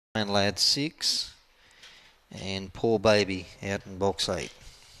And Lad 6 and Poor Baby out in box 8.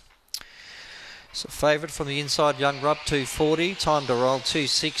 So favourite from the inside, Young Rub 240, time to roll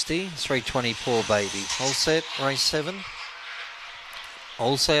 260, 320 Poor Baby. All set, race 7.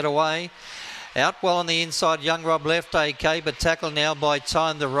 All set away. Out well on the inside, Young Rob left AK, but tackled now by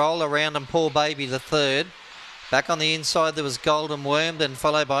time to roll around and Poor Baby the third. Back on the inside there was Golden Worm, then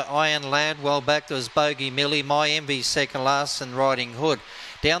followed by Iron Lad. Well back there was Bogey Millie, My Envy second last and Riding Hood.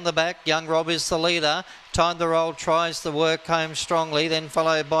 Down the back, Young Rob is the leader. Time to roll tries to work home strongly, then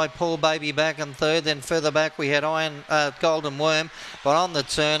followed by Poor Baby back in third. Then further back we had Golden Worm, but on the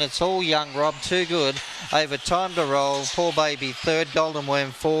turn it's all Young Rob, too good. Over time to roll, Poor Baby third, Golden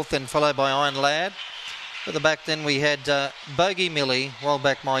Worm fourth, then followed by Iron Lad. Further back then we had Bogey Millie, well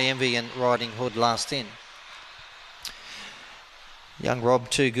back My Envy and Riding Hood last in. Young Rob,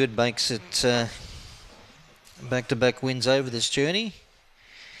 too good, makes it back-to-back wins over this journey.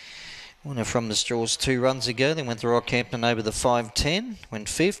 Winner from the Straws 2 runs ago, then went to Rockhampton over the 5.10, went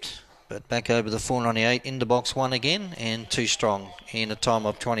 5th, but back over the 4.98 into box 1 again, and 2 strong in a time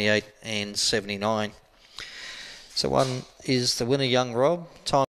of 28 and 79. So 1 is the winner, Young Rob. Time